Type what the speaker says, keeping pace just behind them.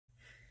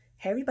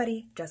Hey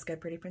everybody, Jessica,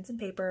 Pretty Prints and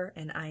Paper,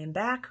 and I am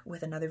back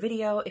with another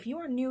video. If you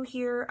are new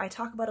here, I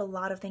talk about a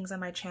lot of things on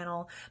my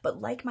channel, but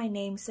like my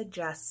name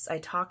suggests, I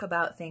talk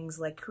about things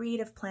like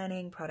creative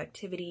planning,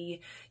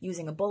 productivity,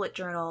 using a bullet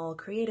journal,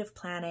 creative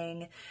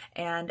planning,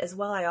 and as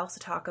well I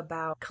also talk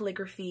about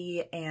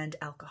calligraphy and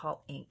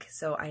alcohol ink.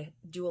 So I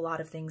do a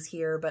lot of things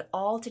here, but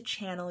all to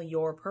channel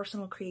your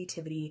personal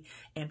creativity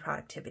and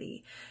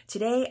productivity.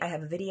 Today I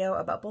have a video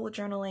about bullet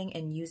journaling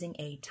and using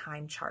a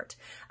time chart.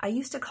 I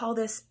used to call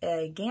this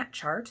a Gantt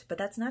chart, but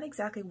that's not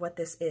exactly what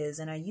this is,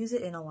 and I use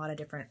it in a lot of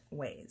different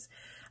ways.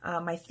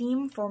 My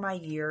theme for my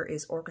year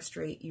is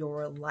orchestrate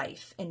your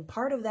life, and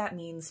part of that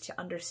means to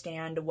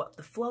understand what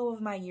the flow of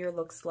my year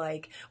looks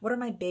like, what are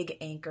my big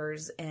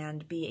anchors,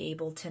 and be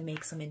able to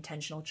make some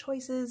intentional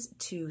choices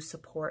to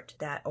support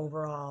that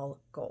overall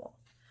goal.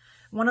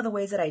 One of the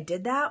ways that I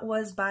did that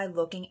was by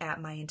looking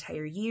at my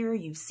entire year.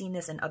 You've seen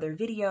this in other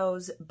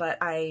videos, but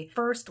I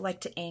first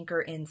like to anchor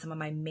in some of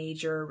my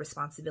major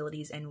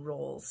responsibilities and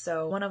roles.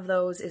 So one of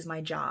those is my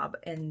job,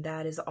 and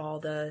that is all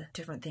the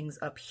different things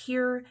up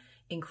here,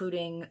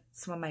 including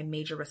some of my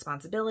major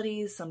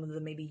responsibilities, some of the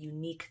maybe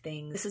unique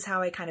things. This is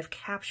how I kind of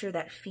capture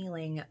that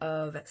feeling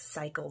of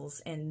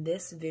cycles, and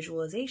this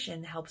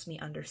visualization helps me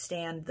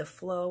understand the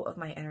flow of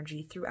my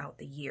energy throughout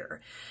the year.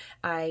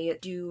 I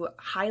do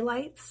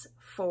highlights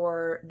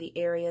for the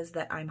areas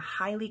that I'm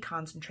highly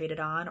concentrated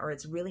on or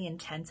it's really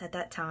intense at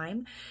that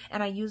time,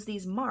 and I use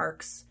these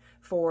marks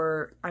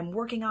for I'm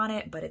working on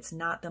it, but it's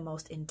not the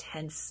most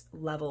intense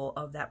level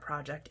of that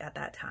project at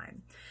that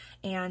time.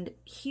 And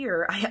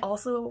here I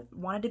also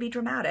wanted to be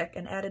dramatic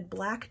and added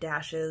black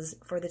dashes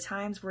for the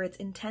times where it's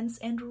intense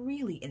and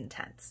really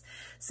intense.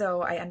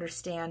 So I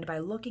understand by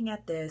looking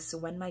at this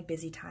when my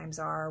busy times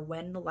are,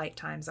 when the light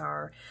times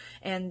are,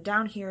 and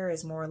down here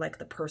is more like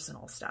the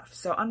personal stuff.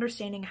 So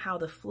understanding how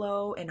the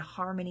flow and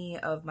harmony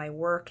of my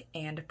work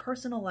and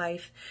personal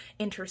life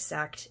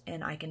intersect,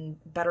 and I can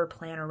better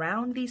plan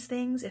around these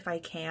things if I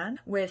can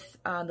with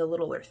the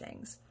littler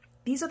things.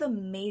 These are the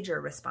major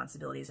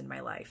responsibilities in my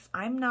life.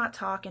 I'm not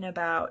talking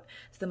about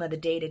some of the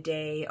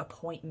day-to-day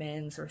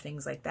appointments or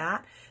things like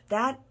that.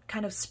 That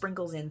kind of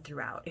sprinkles in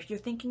throughout. If you're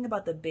thinking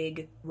about the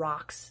big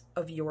rocks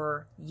of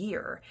your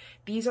year,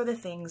 these are the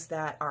things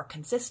that are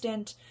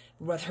consistent,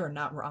 whether or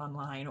not we're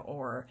online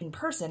or in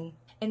person.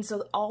 And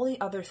so all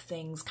the other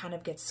things kind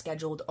of get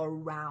scheduled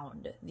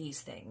around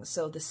these things.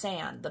 So the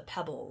sand, the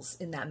pebbles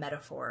in that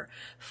metaphor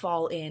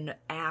fall in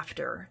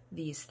after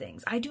these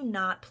things. I do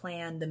not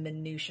plan the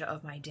minutia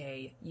of my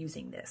day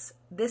using this.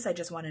 I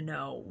just want to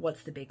know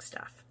what's the big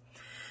stuff.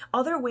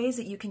 Other ways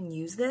that you can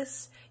use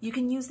this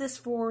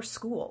for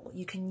school.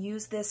 You can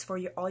use this for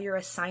all your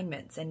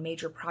assignments and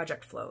major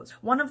project flows.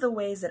 One of the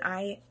ways that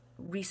I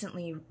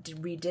recently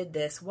redid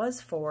this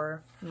was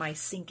for my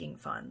sinking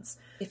funds.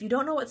 If you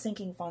don't know what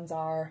sinking funds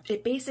are,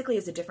 it basically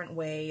is a different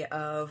way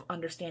of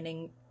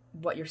understanding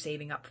what you're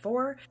saving up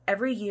for.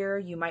 Every year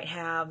you might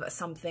have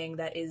something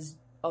that is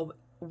a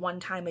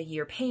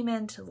one-time-a-year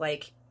payment,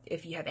 like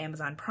if you have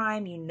Amazon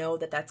Prime, you know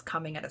that that's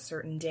coming at a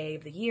certain day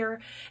of the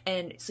year,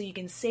 and so you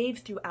can save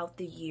throughout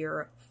the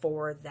year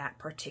for that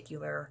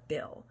particular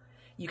bill.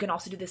 You can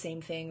also do the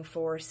same thing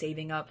for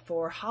saving up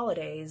for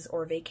holidays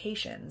or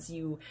vacations.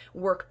 You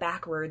work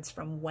backwards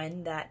from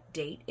when that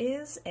date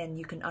is, and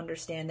you can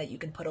understand that you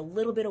can put a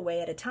little bit away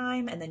at a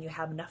time, and then you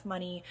have enough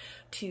money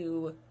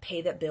to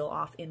pay that bill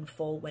off in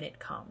full when it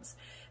comes.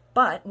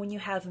 But when you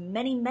have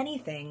many, many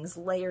things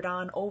layered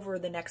on over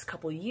the next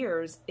couple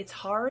years, it's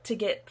hard to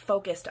get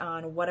focused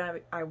on what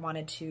I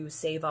wanted to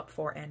save up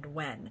for and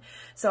when.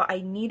 So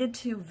I needed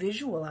to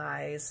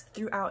visualize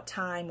throughout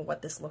time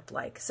what this looked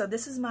like. So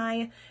this is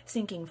my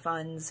sinking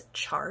funds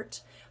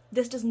chart.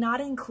 This does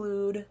not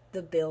include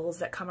the bills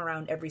that come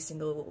around every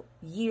single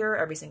year,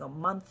 every single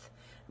month,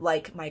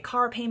 like my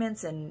car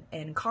payments and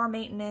car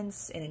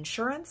maintenance and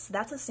insurance.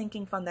 That's a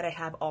sinking fund that I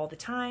have all the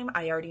time.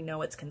 I already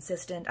know it's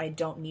consistent. I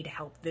don't need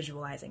help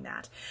visualizing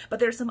that. But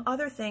there's some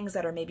other things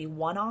that are maybe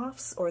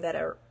one-offs or that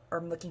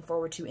I'm looking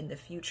forward to in the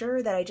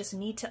future that I just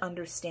need to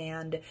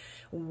understand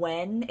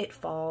when it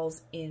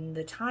falls in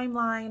the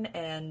timeline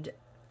and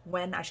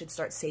when I should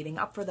start saving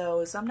up for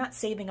those. So I'm not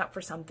saving up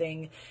for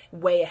something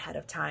way ahead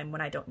of time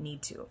when I don't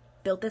need to.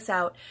 Built this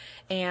out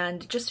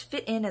and just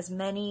fit in as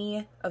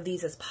many of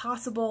these as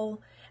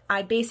possible.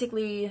 I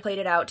basically played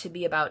it out to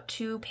be about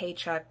 2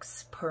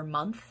 paychecks per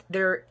month.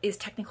 There is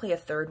technically a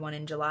third one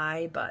in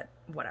July, but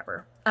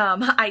whatever.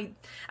 I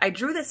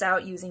drew this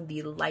out using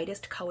the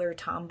lightest color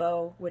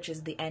Tombow, which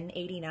is the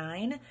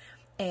N89,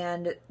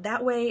 and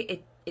that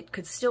way it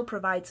could still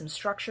provide some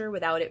structure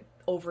without it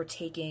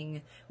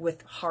overtaking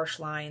with harsh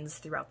lines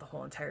throughout the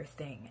whole entire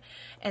thing.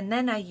 And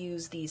then I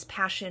use these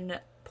Passion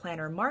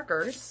Planner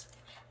markers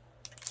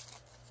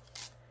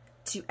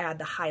to add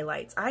the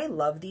highlights. I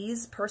love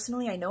these.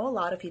 Personally, I know a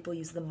lot of people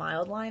use the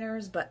mild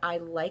liners, but I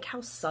like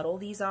how subtle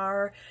these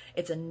are.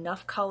 It's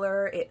enough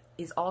color, it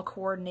is all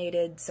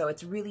coordinated, so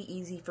it's really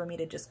easy for me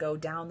to just go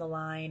down the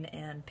line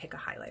and pick a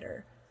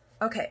highlighter.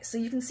 Okay, so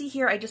you can see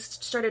here I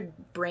just started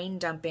brain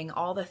dumping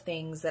all the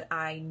things that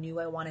I knew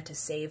I wanted to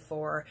save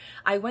for.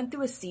 I went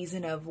through a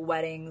season of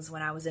weddings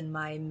when I was in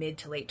my mid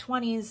to late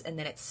 20s, and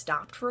then it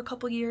stopped for a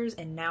couple years,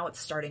 and now it's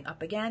starting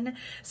up again.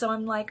 So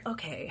I'm like,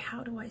 okay,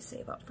 how do I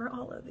save up for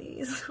all of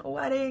these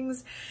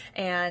weddings?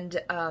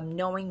 And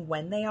knowing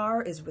when they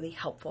are is really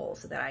helpful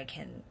so that I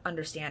can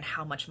understand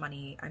how much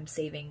money I'm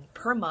saving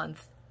per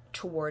month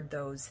toward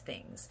those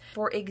things.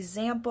 For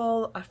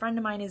example, a friend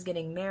of mine is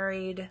getting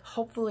married,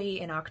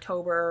 hopefully in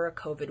October,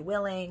 COVID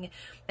willing,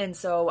 and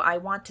so I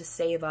want to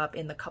save up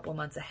in the couple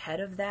months ahead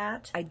of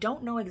that. I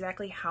don't know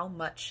exactly how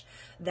much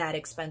that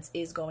expense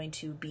is going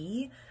to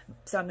be,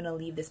 so I'm going to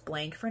leave this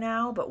blank for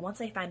now, but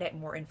once I find out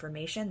more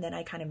information, then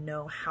I kind of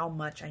know how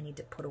much I need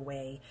to put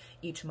away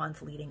each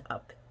month leading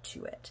up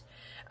to it.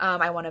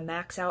 I want to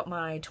max out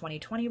my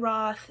 2020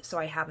 Roth, so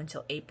I have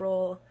until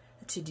April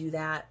to do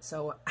that.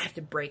 So I have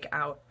to break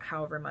out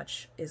however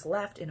much is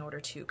left in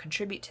order to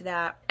contribute to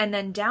that. And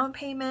then down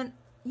payment,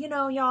 you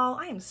know, y'all,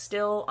 I am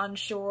still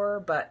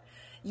unsure, but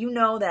you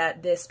know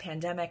that this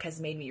pandemic has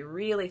made me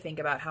really think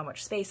about how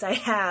much space I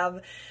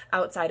have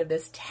outside of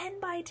this 10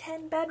 by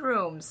 10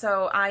 bedroom.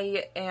 So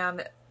I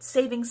am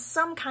saving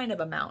some kind of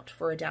amount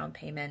for a down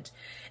payment.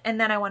 And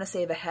then I want to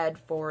save ahead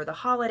for the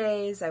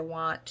holidays. I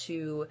want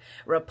to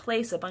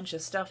replace a bunch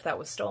of stuff that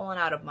was stolen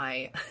out of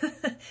my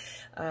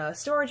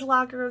storage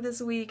locker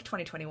this week.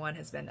 2021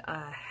 has been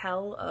a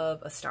hell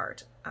of a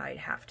start, I'd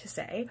have to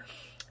say.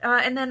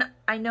 And then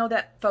I know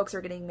that folks are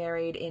getting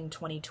married in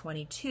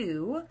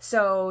 2022,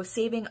 so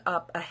saving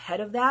up ahead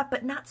of that,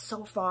 but not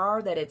so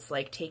far that it's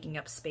like taking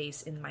up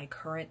space in my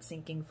current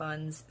sinking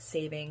funds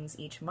savings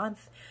each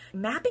month.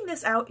 Mapping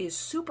this out is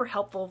super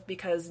helpful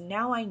because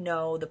now I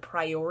know the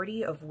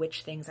priority of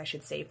which things I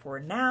should save for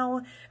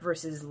now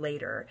versus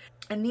later.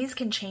 And these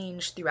can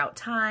change throughout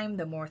time,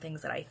 the more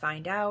things that I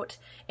find out.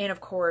 And of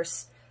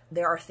course,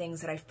 there are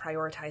things that I've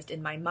prioritized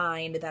in my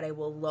mind that I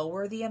will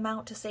lower the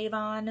amount to save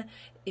on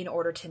in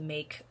order to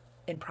make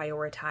and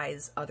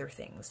prioritize other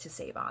things to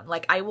save on.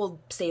 Like I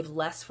will save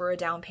less for a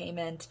down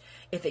payment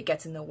if it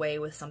gets in the way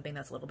with something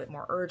that's a little bit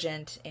more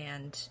urgent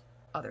and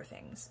other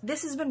things.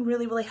 This has been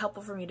really, really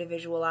helpful for me to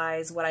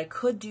visualize. What I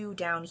could do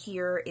down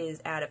here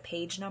is add a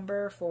page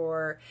number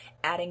for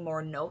adding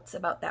more notes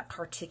about that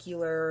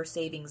particular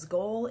savings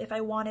goal if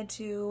I wanted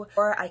to,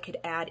 or I could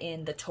add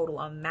in the total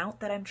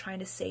amount that I'm trying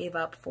to save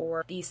up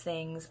for these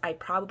things. I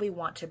probably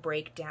want to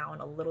break down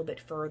a little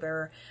bit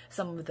further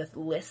some of the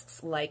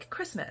lists like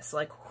Christmas,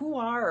 like who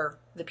are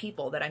the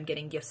people that I'm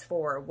getting gifts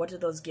for? What do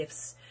those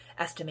gifts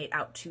estimate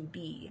out to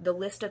be? The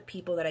list of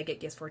people that I get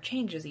gifts for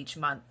changes each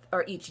month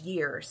or each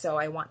year, so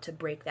I want to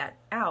break that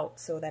out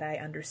so that I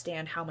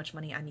understand how much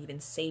money I'm even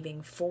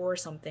saving for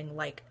something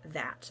like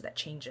that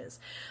changes.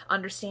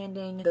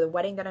 Understanding the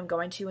wedding that I'm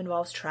going to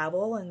involves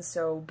travel, and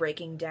so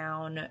breaking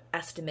down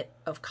estimate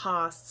of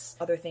costs,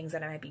 other things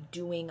that I might be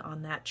doing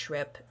on that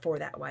trip for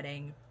that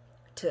wedding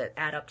to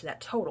add up to that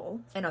total,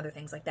 and other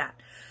things like that.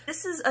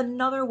 This is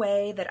another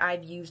way that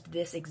I've used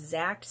this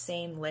exact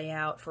same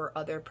layout for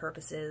other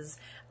purposes.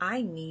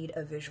 I need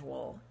a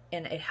visual,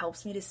 and it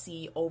helps me to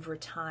see over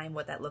time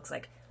what that looks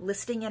like.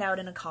 Listing it out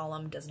in a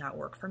column does not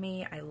work for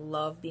me. I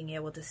love being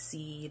able to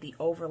see the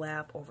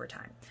overlap over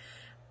time.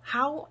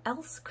 How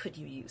else could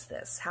you use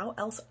this? How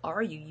else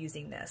are you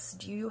using this?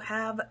 Do you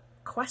have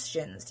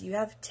questions? Do you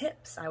have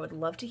tips? I would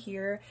love to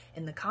hear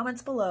in the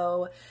comments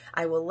below.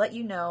 I will let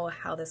you know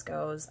how this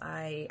goes.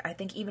 I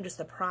think even just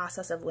the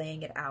process of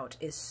laying it out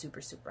is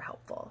super, super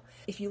helpful.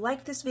 If you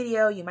liked this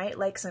video, you might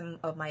like some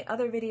of my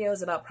other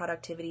videos about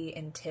productivity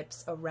and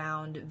tips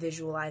around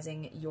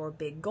visualizing your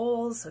big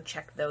goals, so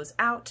check those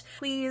out.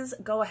 Please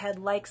go ahead,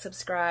 like,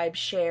 subscribe,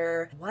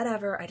 share,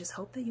 whatever. I just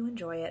hope that you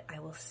enjoy it.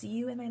 I will see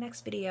you in my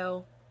next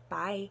video.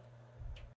 Bye.